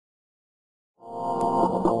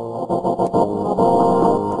What's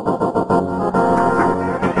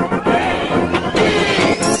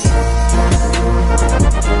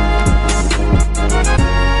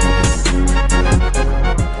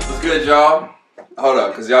good, y'all? Hold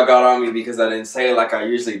up, because y'all got on me because I didn't say it like I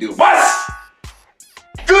usually do. What's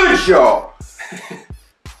good, y'all?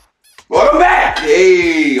 Welcome back!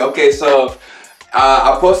 Hey! Okay, so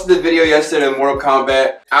I posted the video yesterday in Mortal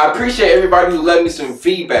Kombat. I appreciate everybody who left me some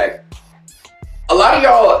feedback. A lot of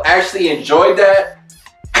y'all actually enjoyed that.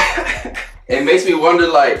 It makes me wonder,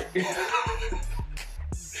 like,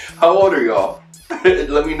 how old are y'all?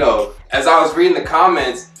 Let me know. As I was reading the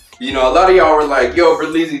comments, you know, a lot of y'all were like, yo,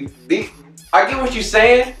 berleezy, I get what you're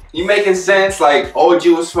saying. You making sense. Like, old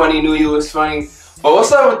you was funny, new you was funny. But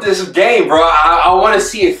what's up with this game, bro? I want to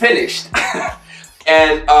see it finished.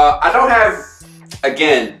 And I don't have,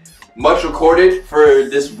 again, much recorded for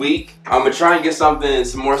this week. I'm gonna try and get some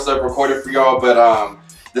more stuff recorded for y'all, but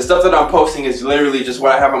the stuff that I'm posting is literally just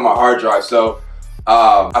what I have on my hard drive. So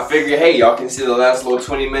I figure, hey, y'all can see the last little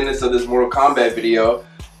 20 minutes of this Mortal Kombat video,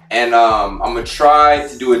 and I'm gonna try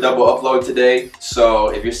to do a double upload today. So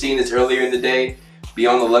if you're seeing this earlier in the day, be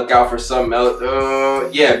on the lookout for something else.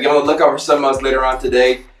 Yeah, be on the lookout for something else later on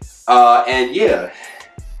today. And yeah.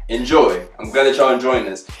 Enjoy. I'm glad that y'all enjoying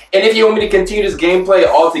this. And if you want me to continue this gameplay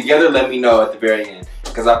all together, let me know at the very end,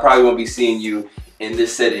 because I probably won't be seeing you in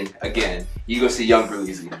this setting again. You gonna see young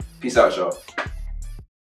berleezy. Peace out, y'all.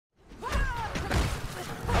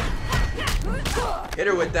 Hit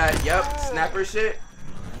her with that, yep, snapper shit.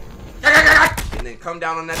 And then come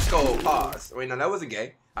down on that skull, pause. Wait, no, that wasn't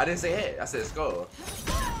gay. I didn't say head, I said skull.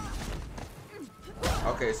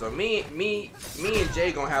 Okay, so me and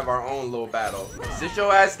Jay gonna have our own little battle. Sit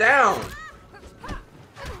your ass down.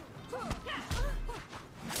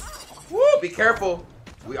 Woo, be careful.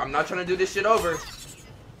 I'm not trying to do this shit over.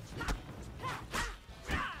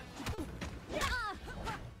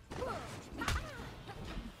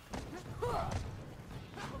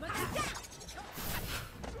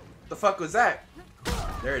 The fuck was that?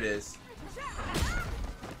 There it is.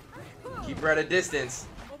 Keep her at a distance.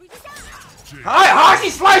 How she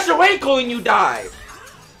slice your ankle and you die?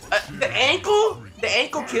 The ankle? The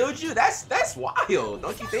ankle killed you? That's wild,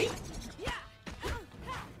 don't you think?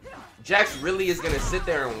 Jax really is gonna sit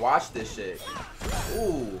there and watch this shit.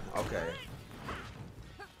 Ooh, okay.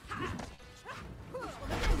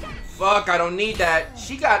 Fuck, I don't need that.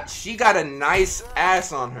 She got a nice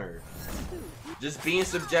ass on her. Just being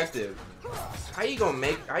subjective. How you gonna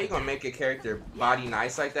make a character body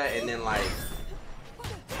nice like that and then like?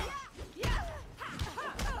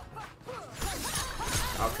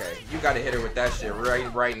 Okay, you gotta hit her with that shit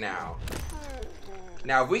right now.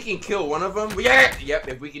 Now, if we can kill one of them, yeah, yep,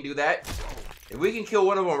 if we can do that. If we can kill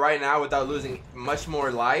one of them right now without losing much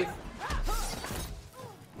more life.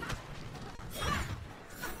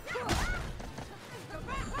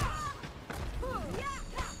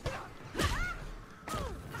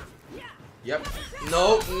 Yep,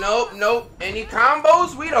 nope, nope, nope. Any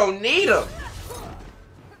combos? We don't need them.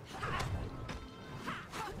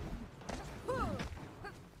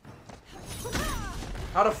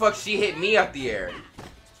 How the fuck she hit me up the air?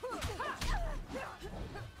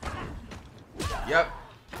 Yep.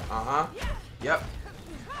 Uh-huh. Yep.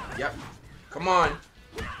 Yep. Come on.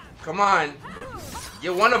 Come on.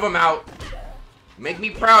 Get one of them out. Make me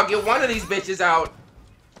proud. Get one of these bitches out.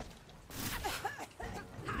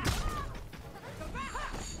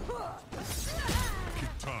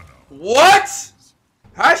 What?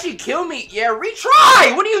 How'd she kill me? Yeah,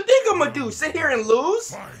 retry. What do you think I'm gonna do? Sit here and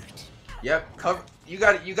lose? Yep. Cover. You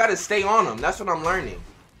gotta stay on them. That's what I'm learning.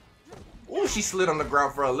 Ooh, she slid on the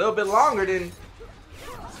ground for a little bit longer than.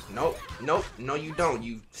 Nope, nope, no you don't.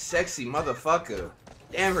 You sexy motherfucker.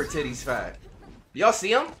 Damn, her titties fat. Y'all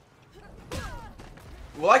see them?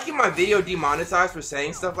 Will I keep my video demonetized for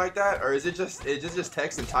saying stuff like that, or is it just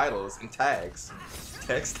text and titles and tags?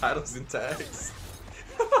 Text, titles, and tags.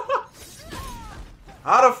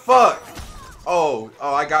 How the fuck? Oh,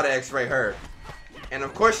 I gotta X-ray her. And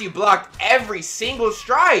of course she blocked every single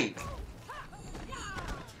strike.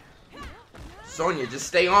 Sonya, just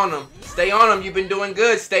stay on them. Stay on them. You've been doing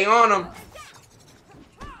good. Stay on them.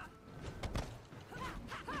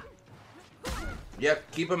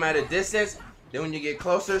 Yep, keep them at a distance. Then when you get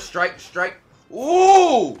closer, strike, strike.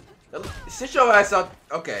 Ooh! Sit your ass up.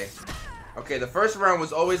 Okay. Okay, the first round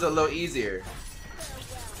was always a little easier.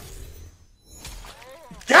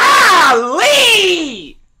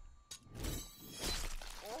 Golly!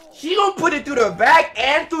 She gonna put it through the back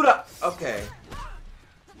and through the... Okay.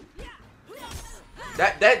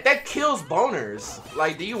 That kills boners.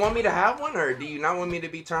 Like, do you want me to have one, or do you not want me to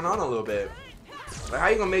be turned on a little bit? Like, how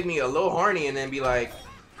you gonna make me a little horny and then be like,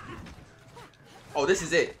 oh, this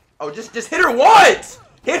is it. Oh, just hit her once!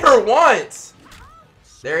 Hit her once!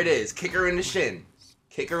 There it is. Kick her in the shin.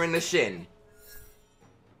 Kick her in the shin.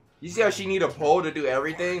 You see how she need a pole to do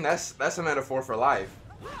everything? That's a metaphor for life.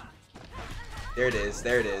 There it is.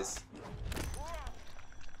 There it is.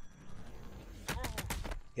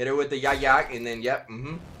 Hit her with the yak, and then yep,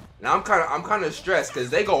 Now I'm kind of stressed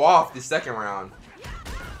because they go off the second round.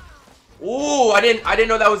 Ooh, I didn't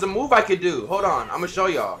know that was a move I could do. Hold on, I'm gonna show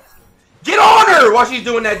y'all. Get on her while she's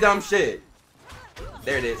doing that dumb shit.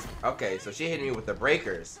 There it is. Okay, so she hit me with the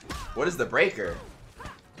breakers. What is the breaker?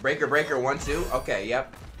 Breaker, 1, 2. Okay,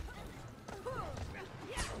 yep.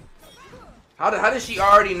 How does she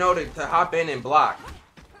already know to hop in and block?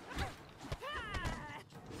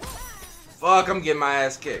 Fuck, I'm getting my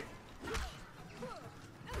ass kicked.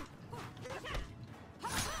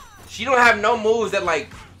 She don't have no moves that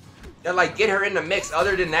get her in the mix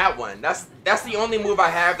other than that one. That's the only move I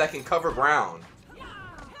have that can cover ground.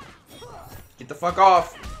 Get the fuck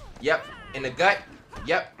off. Yep. In the gut.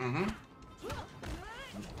 Yep.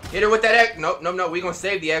 Hit her with that X. Nope. We gonna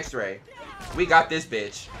save the X-ray. We got this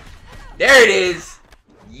bitch. There it is.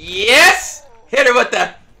 Yes. Hit her with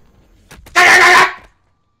the.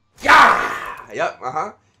 Yeah. Yep.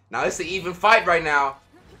 Now it's an even fight right now.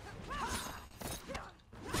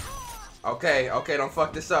 Okay. Don't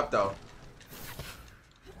fuck this up though.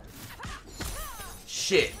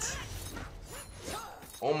 Shit.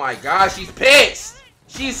 Oh my gosh, she's pissed.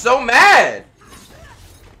 She's so mad.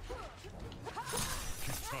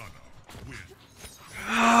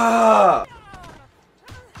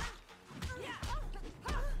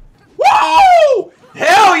 Whoa!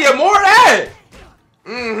 Hell yeah, more of that.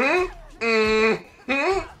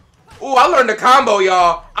 Ooh, I learned the combo,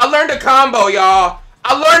 y'all.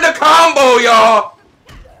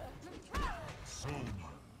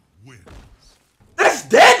 That's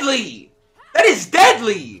deadly. That is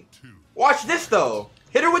deadly. Watch this though.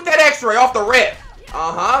 Hit her with that X-ray off the rip.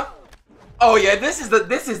 Oh yeah, this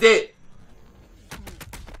is it.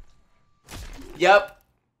 Yep.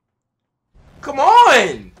 Come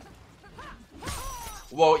on.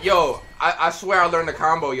 Well, yo, I swear I learned the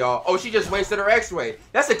combo, y'all. Oh, she just wasted her X-ray.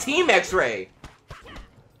 That's a team X-ray.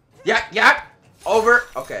 Yep. Over.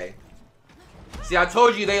 Okay. See, I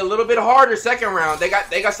told you they a little bit harder second round. They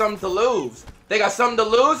got something to lose. They got something to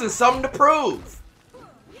lose and something to prove.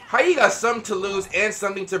 How you got something to lose and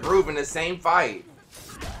something to prove in the same fight?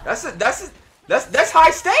 That's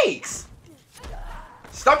high stakes.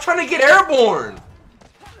 Stop trying to get airborne.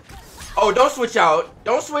 Oh, don't switch out.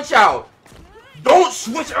 Don't switch out.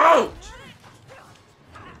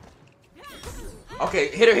 Okay,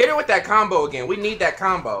 hit her with that combo again. We need that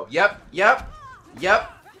combo. Yep. Hit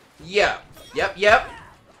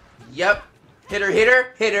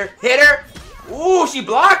her. Ooh, she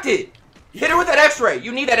blocked it. Hit her with that X-ray.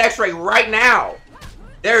 You need that X-ray right now.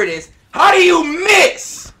 There it is. How do you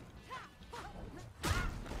miss?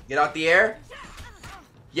 Get out the air.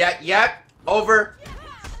 Yep. Over.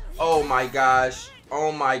 Oh my gosh.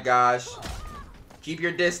 Keep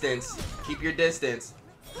your distance.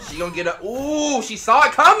 She gonna get a. Ooh, she saw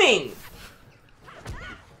it coming.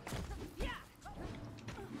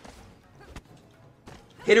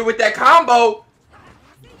 Hit her with that combo.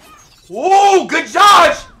 Ooh, good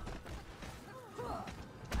Josh.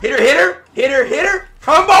 Hit her.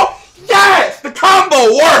 Combo. Yes, the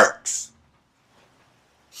combo works.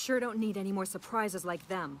 Sure don't need any more surprises like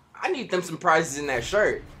them. I need them some prizes in that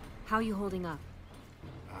shirt. How you holding up?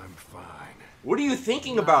 I'm fine. What are you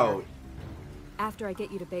thinking about? After I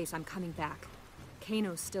get you to base, I'm coming back.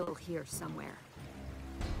 Kano's still here somewhere.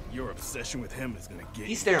 Your obsession with him is gonna get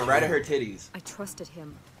He's staring right at her titties. I trusted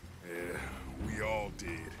him. Yeah, we all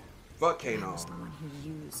did. Fuck I Kano. was the one who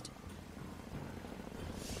used.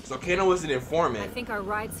 So Kano was an I informant. think our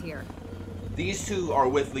ride's here. These two are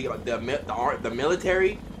with the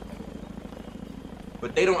military,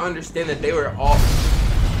 but they don't understand that they were all.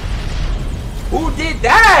 Who did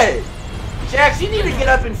that? Jax, you need to get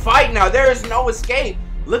up and fight now. There is no escape.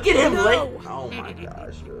 Look at him, Oh my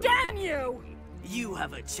gosh. Dude. Damn you! You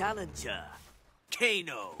have a challenger,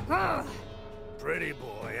 Kano. Pretty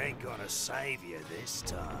boy ain't gonna save you this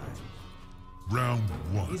time. Round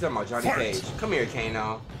 1. He's talking about Johnny Cage. Come here,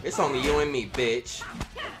 Kano. It's only you and me, bitch.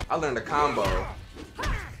 I learned a combo.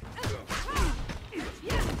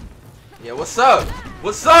 Yeah, what's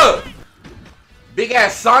up? Big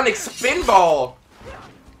ass Sonic spinball.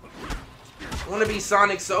 I wanna be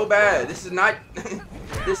Sonic so bad. This is not.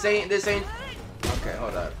 This ain't. Okay,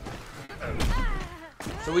 hold up.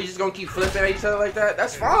 So we just gonna keep flipping at each other like that?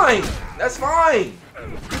 That's fine.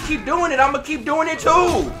 You keep doing it, I'ma keep doing it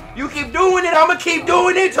too. You keep doing it, I'ma keep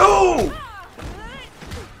doing it too.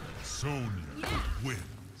 Sonya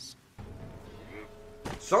wins.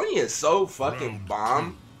 Sonya is so fucking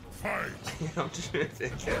bomb. Fight. I'm just gonna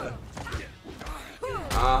think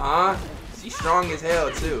uh-huh. She's strong as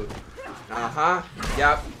hell too. Uh-huh.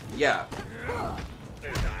 Yep. Yeah.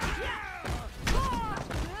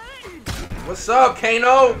 What's up,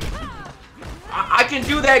 Kano? I can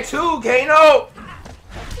do that too, Kano.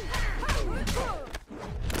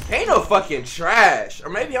 Kano fucking trash. Or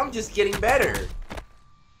maybe I'm just getting better.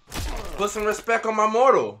 Put some respect on my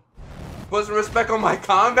mortal. Put some respect on my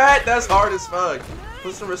combat? That's hard as fuck.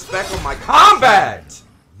 Put some respect on my combat.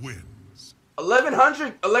 Wins.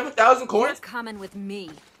 11,000 You're coins? coming with me.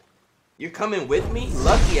 You're coming with me?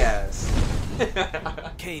 Lucky ass.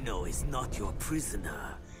 Kano is not your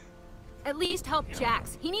prisoner. At least help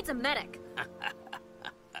Jax. He needs a medic.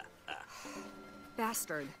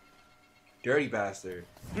 Bastard. Dirty bastard.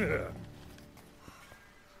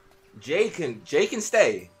 Jay can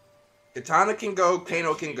stay. Katana can go,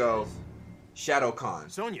 Kano can go. Shadow Khan.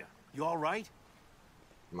 Sonya, you all right?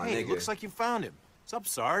 My Hey, nigga. looks like you found him. What's up,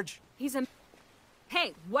 Sarge? He's a...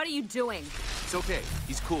 Hey, what are you doing? It's okay.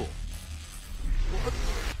 He's cool.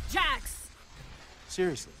 Jax!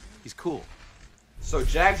 Seriously, he's cool. So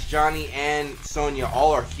Jax, Johnny, and Sonya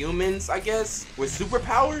all are humans, I guess? With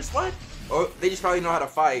superpowers? What? Or they just probably know how to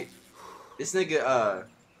fight. This nigga,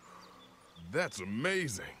 That's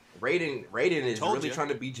amazing. Raiden is Told really ya. trying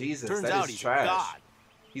to be Jesus. Turns That out is he's trash. a god.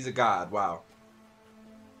 He's a god, wow.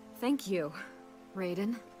 Thank you,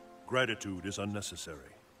 Raiden. Gratitude is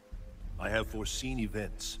unnecessary. I have foreseen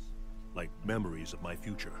events, like memories of my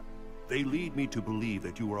future. They lead me to believe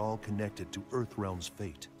that you are all connected to Earthrealm's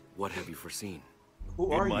fate. What have you foreseen?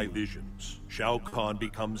 Who are In my you? visions, Shao Kahn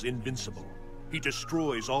becomes invincible. He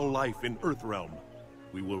destroys all life in Earthrealm.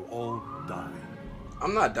 We will all die.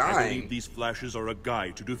 I'm not I dying. believe these flashes are a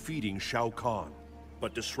guide to defeating Shao Kahn.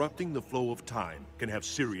 But disrupting the flow of time can have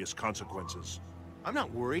serious consequences. I'm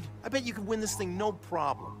not worried. I bet you can win this thing no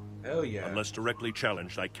problem. Hell yeah. Unless directly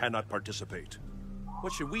challenged, I cannot participate.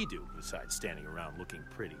 What should we do besides standing around looking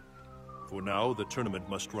pretty? For now, the tournament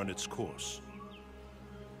must run its course.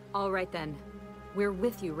 All right then. We're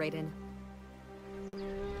with you, Raiden.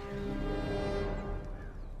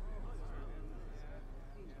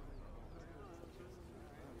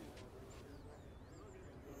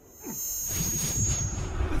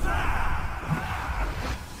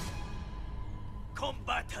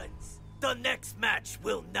 Combatants, the next match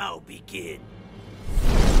will now begin.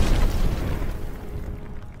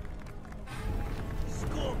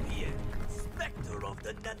 Scorpion, Spectre of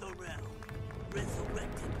the Netherrealm,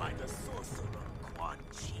 resurrected by the sorcerer Quan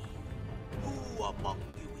Chi. Who among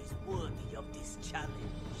you is worthy of this challenge?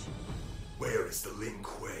 Where is the Lin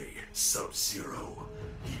Kuei, Sub-Zero?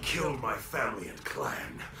 He killed my family and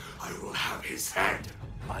clan. I will have his head.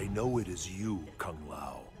 I know it is you, Kung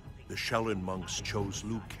Lao. The Shaolin monks chose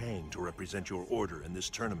Liu Kang to represent your order in this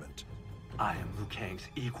tournament. I am Liu Kang's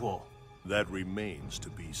equal. That remains to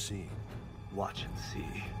be seen. Watch and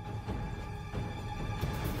see.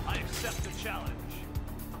 I accept the challenge.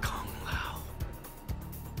 Kung Lao.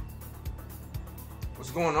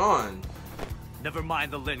 What's going on? Never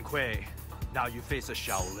mind the Lin Kuei. Now you face a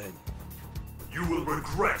Shaolin. You will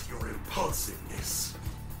regret your impulsiveness.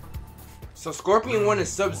 So Scorpion won his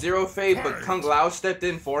Sub-Zero fate, but Kung Lao stepped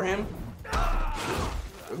in for him?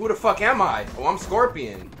 Who the fuck am I? Oh, I'm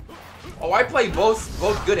Scorpion. Oh, I play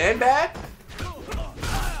both good and bad?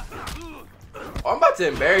 Oh, I'm about to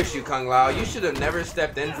embarrass you, Kung Lao. You should have never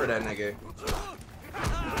stepped in for that nigga.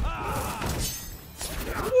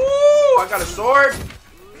 Woo! I got a sword.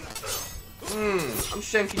 I'm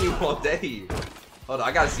shanking you all day. Hold on,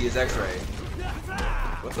 I gotta see his x-ray.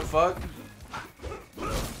 What the fuck?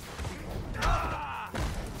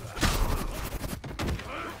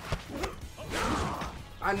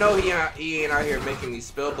 I know he ain't out here making me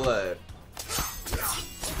spill blood.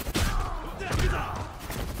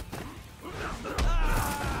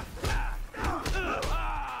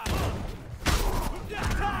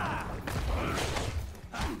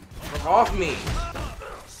 Fuck off me.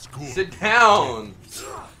 Sit down.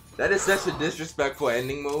 That is such a disrespectful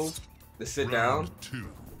ending move. To sit down. Round 2.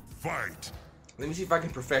 Fight. Let me see if I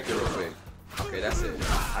can perfect it real quick. Okay, that's it.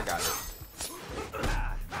 I got it.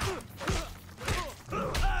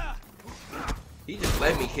 He just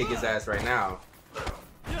let me kick his ass right now.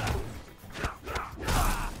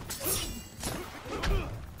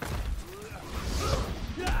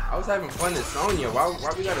 I was having fun with Sonya.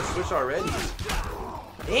 Why we gotta switch already?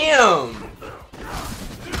 Damn!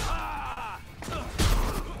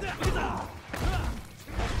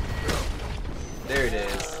 There it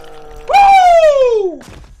is. Woo!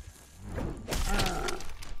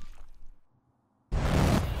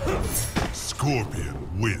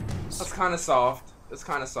 Scorpion wins. That's kind of soft. That's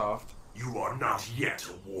kind of soft. You are not yet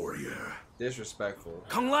a warrior. Disrespectful.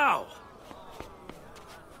 Kung Lao!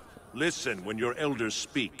 Listen, when your elders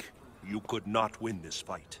speak, you could not win this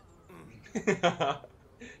fight.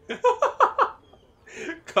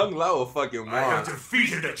 Kung Lao a fucking I have moron.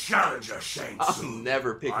 defeated a challenger, Shang I'm Tsung.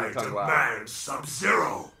 never picking I Kung Lao. demand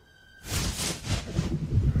Sub-Zero.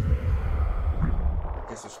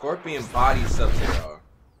 Okay, so Scorpion body Sub-Zero.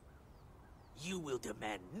 You will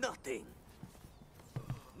demand nothing.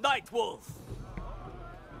 Nightwolf!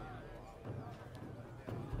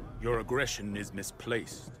 Your aggression is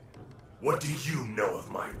misplaced. What do you know of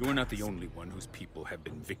my You are not the only one whose people have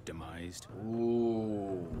been victimized.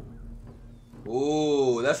 Ooh.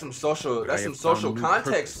 Ooh, that's some social. That's I some have found social new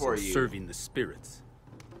context purpose for in you. Serving the spirits.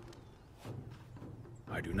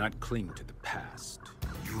 I do not cling to the past.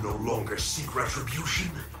 You no longer seek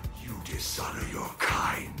retribution. You dishonor your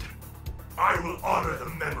kind. I will honor the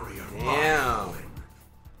memory of my Damn. fallen.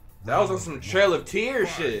 That was on some Trail of Tears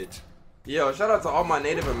shit. Yo, shout out to all my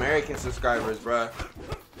Native American subscribers, bruh.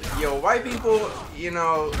 Yo, white people, you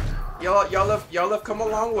know, y'all have come a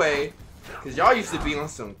long way, cause y'all used to be on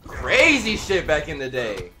some crazy shit back in the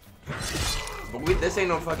day. But this ain't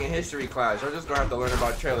no fucking history class. Y'all just gonna have to learn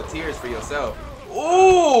about Trail of Tears for yourself.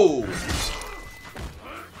 Ooh!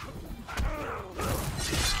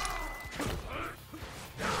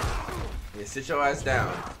 Yeah, sit your ass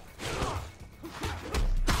down.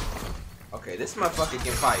 Okay, this motherfucker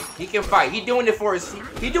can fight. He can fight. He doing it for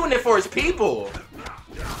his people.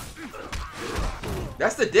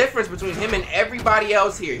 That's the difference between him and everybody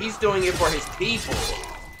else here. He's doing it for his people.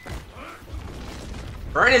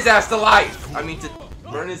 Burn his ass to life. I mean, to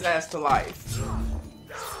burn his ass to life.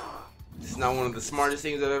 This is not one of the smartest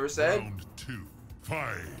things I've ever said. Round 2.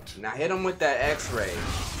 Fight. Now hit him with that X-ray.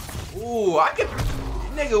 Ooh, I can...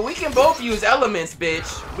 Nigga, we can both use elements,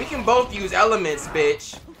 bitch. We can both use elements,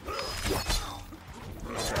 bitch.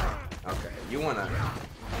 Okay, you wanna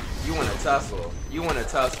tussle. You wanna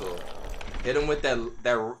tussle. Hit him with that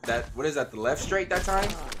what is that, the left straight that time?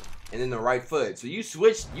 And then the right foot. So you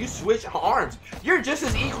switch arms. You're just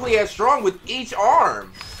as equally as strong with each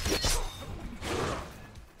arm.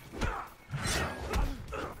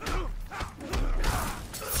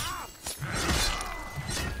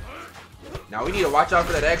 Now we need to watch out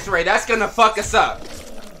for that X-ray. That's gonna fuck us up.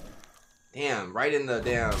 Damn, right in the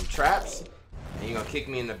damn traps. And you're gonna kick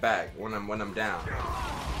me in the back when I'm down.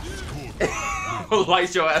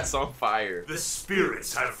 Light your ass on fire. The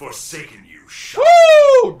spirits have forsaken you,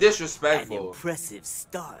 Woo! An Disrespectful. impressive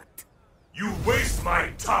start. You waste my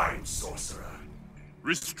time, sorcerer.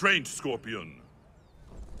 Restraint, Scorpion.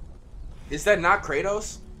 Is that not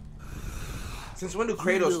Kratos? Since when do You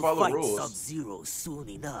Kratos will follow fight rules? Sub-Zero soon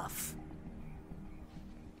enough.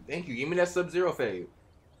 Thank you. Give me that Sub-Zero fade.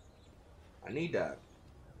 I need that.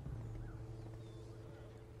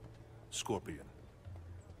 Scorpion.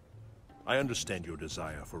 I understand your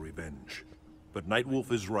desire for revenge, but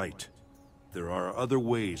Nightwolf is right. There are other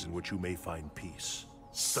ways in which you may find peace.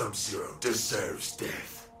 Sub-Zero deserves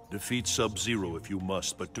death. Defeat Sub-Zero if you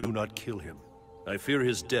must, but do not kill him. I fear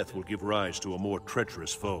his death will give rise to a more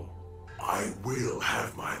treacherous foe. I will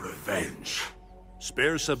have my revenge.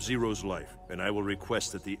 Spare Sub-Zero's life, and I will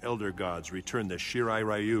request that the Elder Gods return the Shirai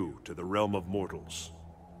Ryu to the realm of mortals.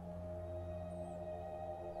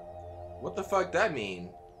 What the fuck that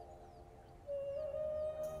mean?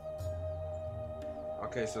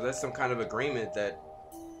 Okay, so that's some kind of agreement that...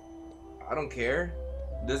 I don't care.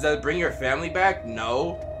 Does that bring your family back?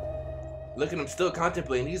 No. Look at him still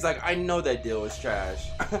contemplating. He's like, I know that deal was trash.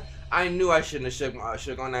 I knew I shouldn't have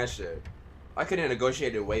shook on that shit. I could have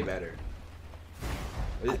negotiated way better.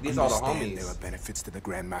 These are the understand there homies. are benefits to the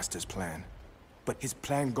Grandmaster's plan, but his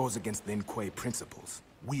plan goes against Lin Kuei principles.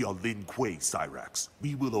 We are Lin Kuei, Cyrax.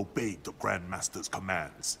 We will obey the Grandmaster's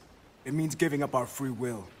commands. It means giving up our free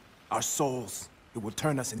will, our souls. It will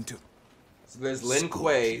turn us into... So there's Lin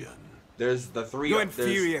Kuei. There's the three. Your there's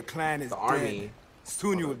inferior clan is the dead. army.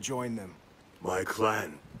 Soon you will join them. My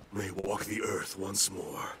clan may walk the earth once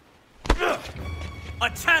more. A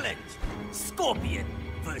challenge! Scorpion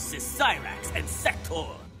versus Cyrax and Sector.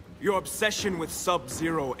 Your obsession with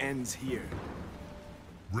Sub-Zero ends here.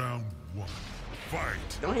 Round 1.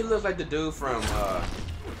 Fight. Don't he look like the dude from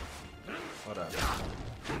hold up.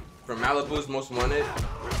 From Malibu's Most Wanted?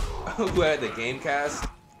 Who had the game cast?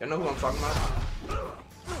 Y'all know who I'm talking about?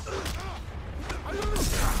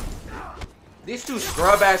 These two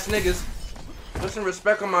scrub ass niggas put some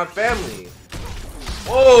respect on my family.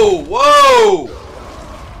 Whoa, whoa!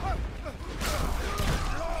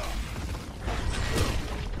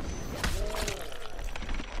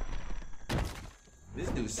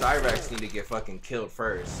 to get fucking killed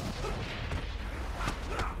first.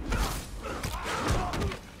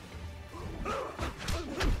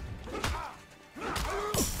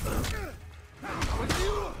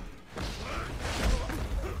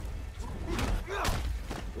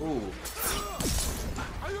 Ooh.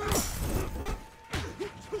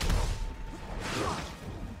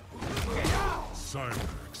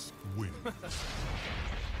 Cyrax wins.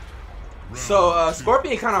 So,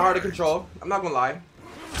 Scorpion kind of hard to control. I'm not gonna lie.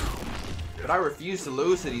 But I refuse to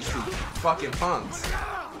lose to these two fucking punks.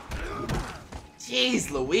 Jeez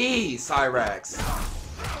Louise, Cyrax.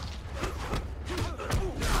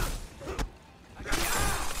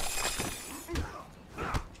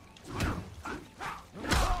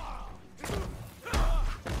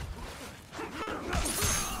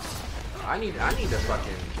 I need to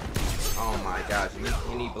fucking... Oh my gosh,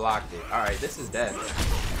 and he blocked it. Alright, this is dead.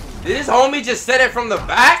 Did his homie just set it from the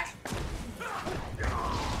back?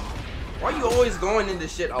 Why are you always going into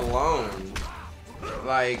shit alone?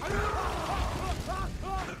 Like...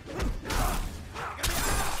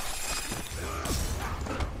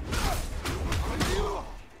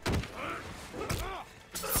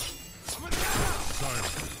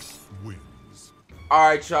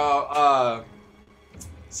 Alright, y'all.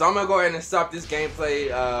 So I'm gonna go ahead and stop this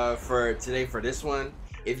gameplay for today for this one.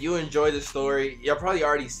 If you enjoy the story, y'all probably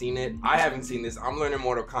already seen it. I haven't seen this. I'm learning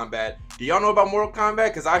Mortal Kombat. Do y'all know about Mortal Kombat?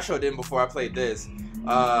 Because I showed in before I played this.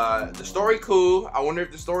 The story cool. I wonder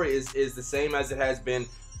if the story is the same as it has been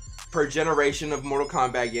per generation of Mortal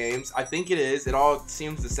Kombat games. I think it is. It all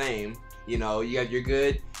seems the same. You know, you have your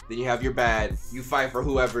good, then you have your bad. You fight for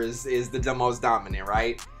whoever is the most dominant,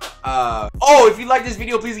 right? Oh, if you like this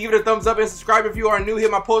video, please give it a thumbs up and subscribe if you are new.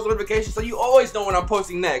 Hit my post notifications so you always know when I'm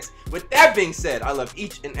posting next. With that being said, I love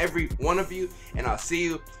each and every one of you, and I'll see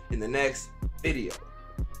you in the next video.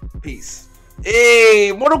 Peace.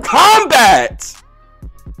 Hey, Mortal Kombat!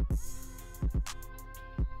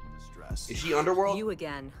 Is she Underworld? You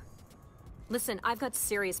again. Listen, I've got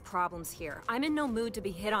serious problems here. I'm in no mood to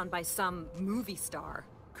be hit on by some movie star.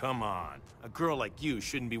 Come on. A girl like you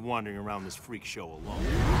shouldn't be wandering around this freak show alone.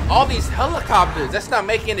 All these helicopters, that's not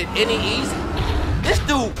making it any easy. This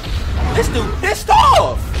dude pissed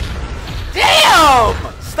off. Damn!